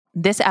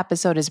This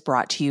episode is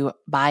brought to you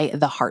by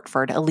The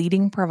Hartford, a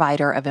leading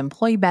provider of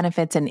employee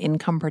benefits and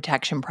income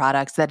protection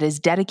products that is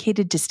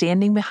dedicated to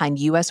standing behind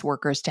U.S.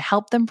 workers to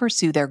help them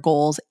pursue their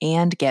goals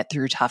and get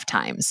through tough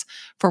times.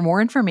 For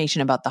more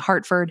information about The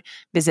Hartford,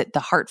 visit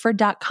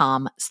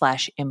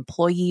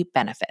thehartford.com/employee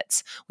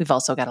benefits. We've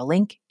also got a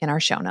link in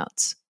our show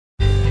notes.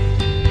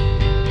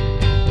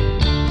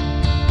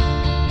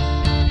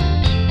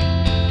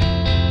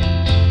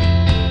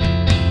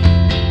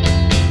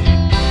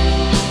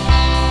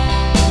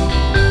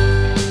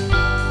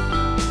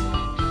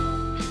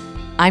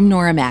 I'm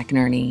Nora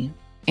McInerney,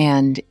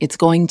 and it's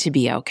going to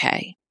be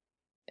okay.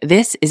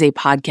 This is a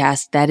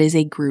podcast that is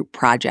a group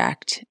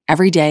project.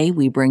 Every day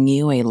we bring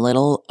you a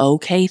little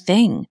okay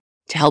thing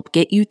to help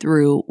get you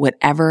through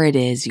whatever it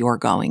is you're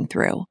going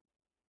through.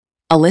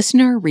 A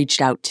listener reached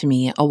out to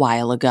me a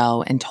while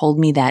ago and told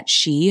me that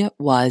she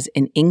was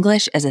an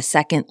English as a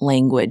second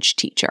language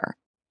teacher,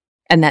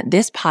 and that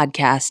this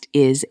podcast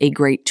is a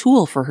great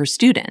tool for her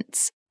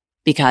students.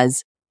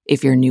 Because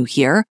if you're new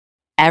here,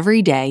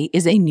 every day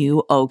is a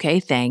new okay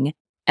thing,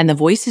 and the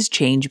voices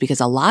change because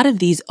a lot of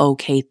these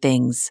okay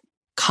things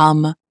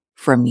come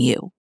from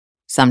you.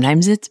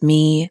 Sometimes it's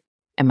me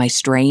and my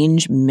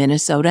strange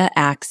Minnesota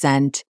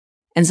accent,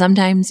 and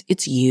sometimes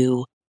it's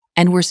you,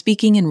 and we're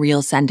speaking in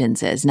real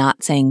sentences,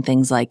 not saying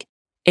things like,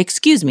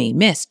 "Excuse me,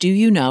 miss, do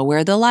you know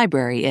where the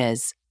library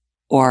is?"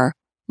 Or,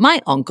 "My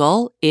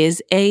uncle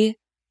is a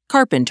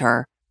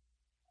carpenter."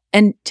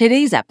 And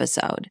today's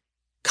episode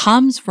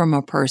comes from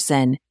a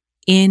person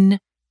in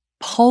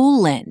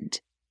Poland,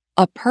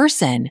 a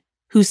person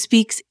who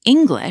speaks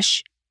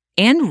English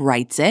and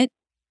writes it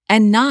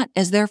and not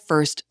as their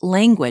first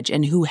language,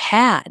 and who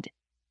had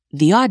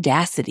the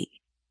audacity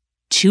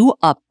to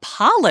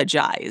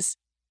apologize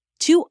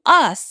to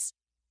us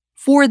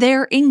for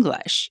their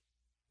English.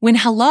 When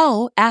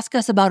hello, ask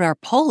us about our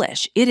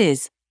Polish, it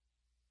is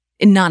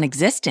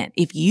non-existent.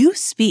 If you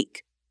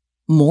speak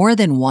more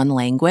than one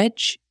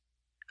language,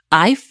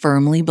 I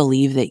firmly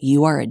believe that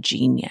you are a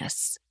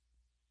genius.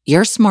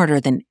 You're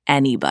smarter than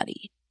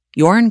anybody.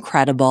 You're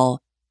incredible.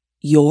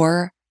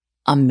 You're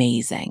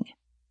amazing.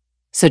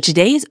 So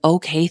today's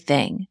okay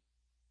thing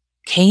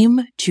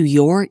came to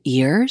your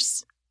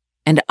ears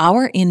and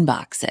our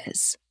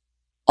inboxes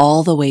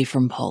all the way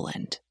from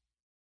Poland.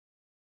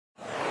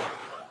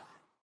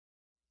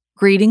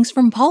 Greetings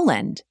from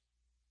Poland.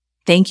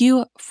 Thank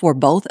you for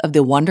both of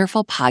the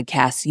wonderful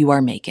podcasts you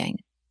are making.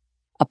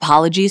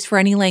 Apologies for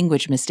any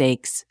language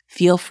mistakes.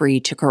 Feel free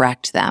to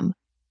correct them.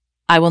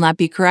 I will not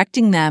be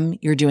correcting them.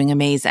 You're doing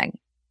amazing.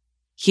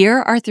 Here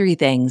are 3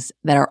 things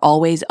that are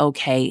always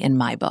okay in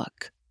my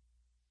book.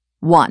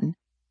 1,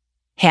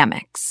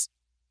 hammocks.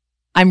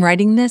 I'm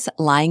writing this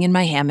lying in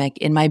my hammock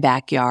in my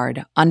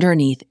backyard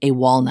underneath a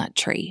walnut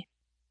tree.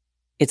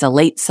 It's a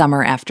late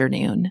summer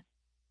afternoon.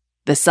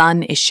 The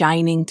sun is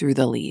shining through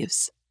the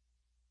leaves.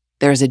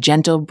 There's a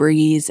gentle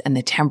breeze and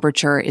the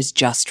temperature is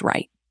just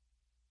right.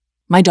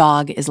 My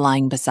dog is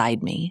lying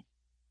beside me.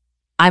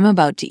 I'm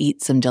about to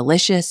eat some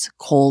delicious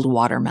cold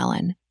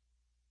watermelon.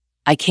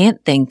 I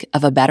can't think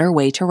of a better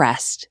way to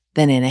rest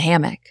than in a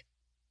hammock,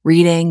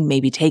 reading,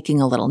 maybe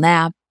taking a little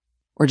nap,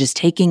 or just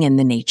taking in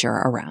the nature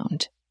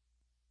around.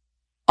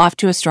 Off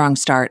to a strong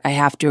start, I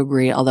have to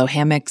agree, although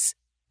hammocks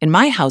in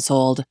my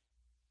household,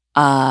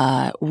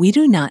 we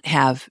do not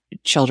have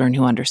children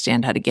who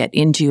understand how to get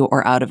into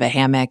or out of a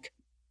hammock.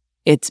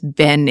 It's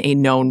been a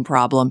known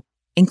problem,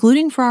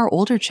 including for our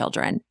older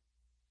children.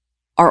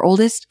 Our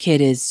oldest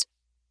kid is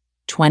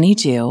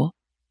 22.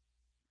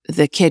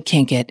 The kid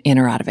can't get in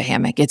or out of a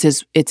hammock.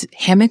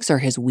 Hammocks are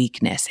his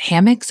weakness.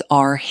 Hammocks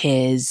are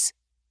his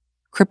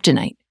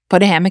kryptonite.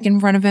 Put a hammock in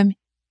front of him,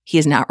 he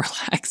is not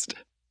relaxed.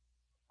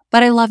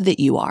 But I love that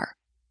you are.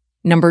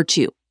 Number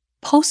 2,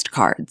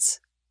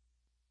 postcards.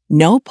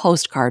 No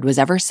postcard was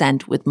ever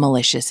sent with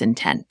malicious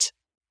intent.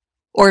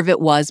 Or if it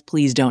was,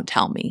 please don't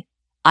tell me.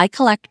 I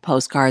collect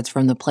postcards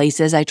from the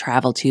places I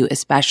travel to,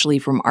 especially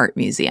from art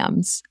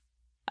museums.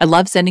 I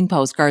love sending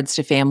postcards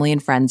to family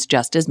and friends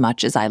just as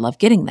much as I love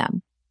getting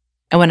them.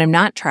 And when I'm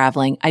not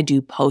traveling, I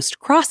do Post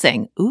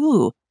Crossing.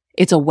 Ooh,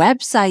 it's a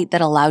website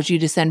that allows you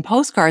to send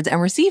postcards and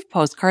receive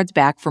postcards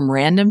back from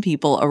random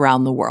people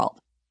around the world.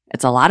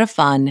 It's a lot of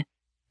fun,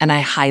 and I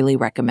highly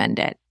recommend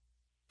it.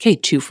 Okay,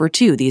 2 for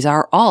 2. These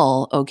are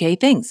all okay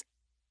things.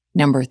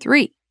 Number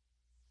 3,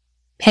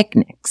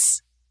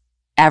 picnics.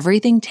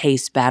 Everything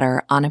tastes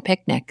better on a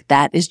picnic.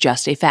 That is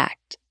just a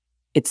fact.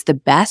 It's the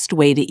best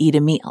way to eat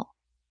a meal,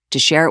 to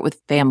share it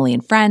with family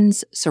and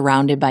friends,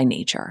 surrounded by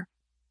nature.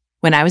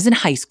 When I was in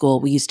high school,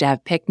 we used to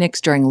have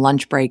picnics during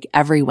lunch break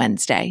every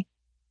Wednesday.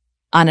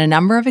 On a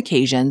number of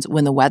occasions,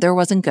 when the weather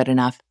wasn't good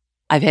enough,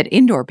 I've had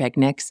indoor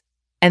picnics,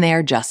 and they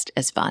are just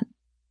as fun.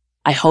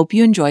 I hope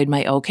you enjoyed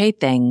my okay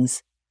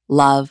things.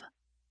 Love,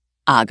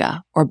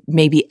 Aga, or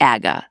maybe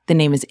Aga. The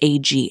name is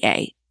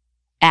AGA.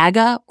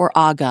 Aga or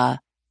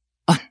Aga.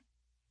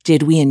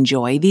 Did we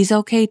enjoy these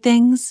okay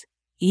things?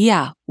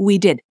 Yeah, we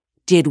did.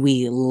 Did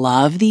we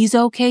love these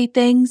okay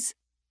things?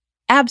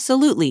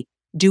 Absolutely.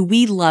 Do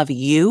we love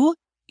you?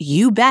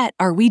 You bet.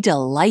 Are we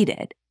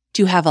delighted?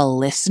 to have a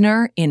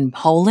listener in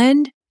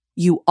Poland,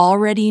 you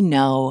already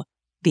know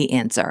the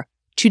answer.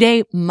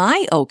 Today,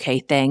 my okay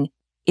thing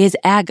is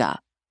Aga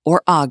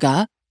or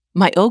Aga.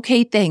 My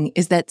okay thing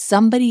is that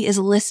somebody is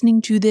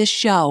listening to this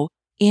show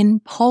in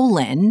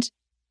Poland,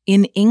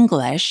 in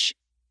English,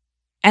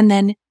 and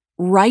then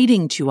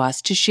writing to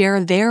us to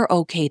share their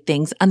okay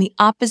things on the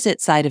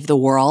opposite side of the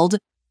world.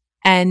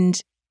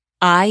 And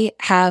I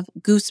have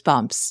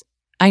goosebumps.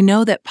 I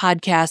know that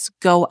podcasts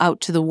go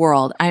out to the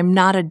world. I'm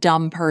not a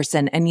dumb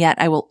person, and yet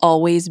I will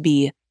always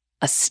be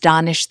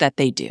astonished that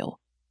they do.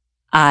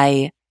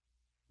 I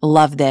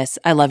love this.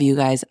 I love you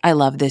guys. I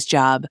love this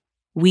job.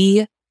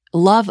 We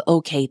love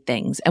okay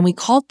things, and we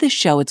called this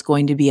show It's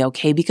Going to Be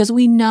Okay because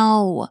we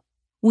know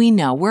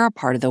we're a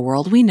part of the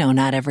world. We know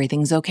not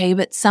everything's okay,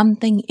 but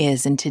something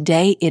is. And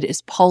today it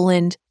is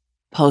Poland,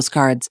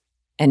 postcards,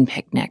 and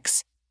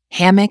picnics.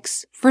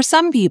 Hammocks for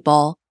some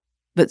people,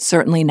 but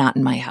certainly not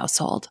in my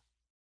household.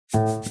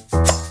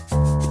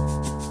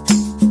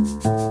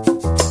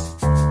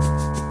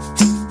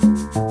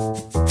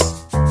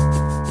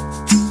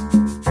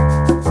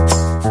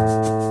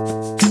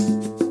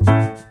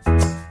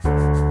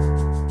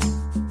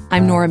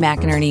 I'm Nora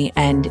McInerney,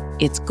 and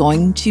it's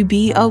going to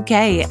be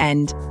okay.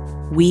 And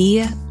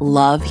we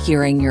love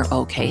hearing your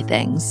okay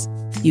things.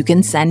 You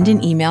can send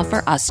an email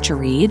for us to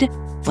read,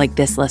 like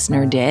this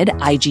listener did,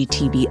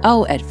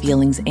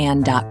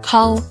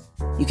 igtbo@feelingsand.co.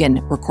 You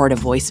can record a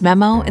voice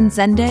memo and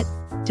send it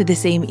to the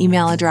same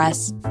email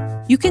address.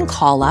 You can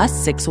call us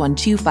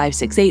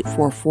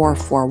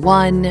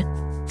 612-568-4441.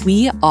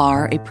 We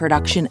are a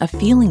production of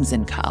Feelings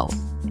 & Co.,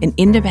 an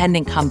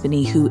independent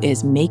company who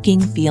is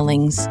making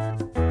feelings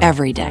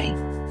every day.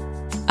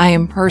 I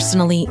am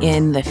personally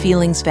in the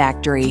feelings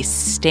factory,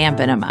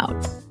 stamping them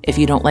out. If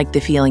you don't like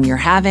the feeling you're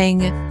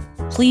having,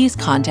 please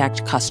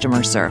contact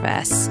customer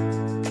service.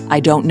 I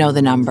don't know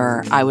the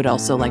number. I would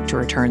also like to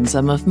return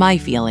some of my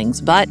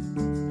feelings, but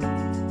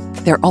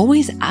they're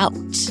always out.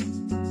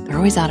 They're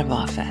always out of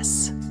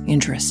office.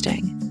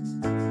 Interesting.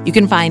 You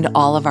can find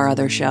all of our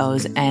other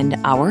shows and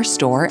our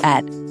store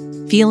at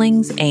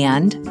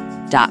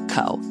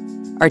feelingsand.co.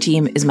 Our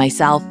team is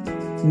myself,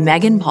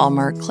 Megan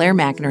Palmer, Claire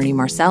McInerney,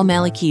 Marcel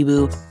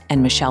Malakibu,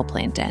 and Michelle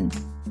Planton.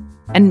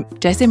 And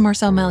did I say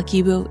Marcel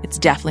Malakibu? It's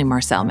definitely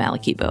Marcel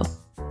Malakibu.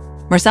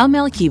 Marcel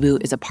Malakibu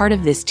is a part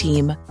of this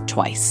team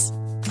twice.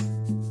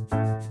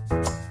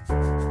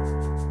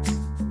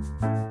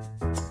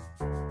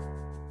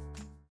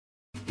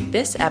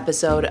 This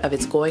episode of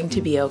It's Going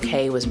to Be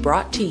Okay was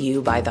brought to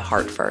you by The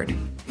Hartford.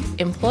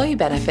 Employee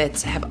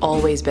benefits have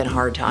always been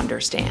hard to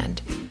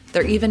understand.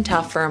 They're even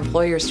tough for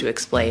employers to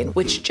explain,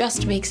 which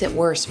just makes it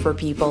worse for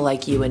people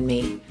like you and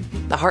me.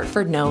 The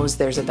Hartford knows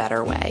there's a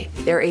better way.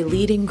 They're a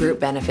leading group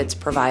benefits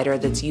provider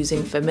that's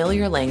using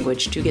familiar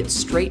language to get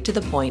straight to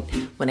the point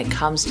when it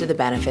comes to the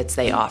benefits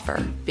they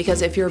offer.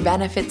 Because if your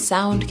benefits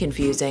sound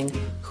confusing,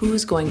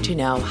 who's going to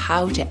know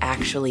how to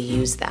actually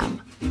use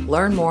them?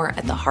 Learn more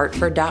at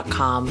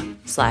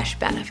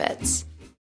thehartford.com/benefits.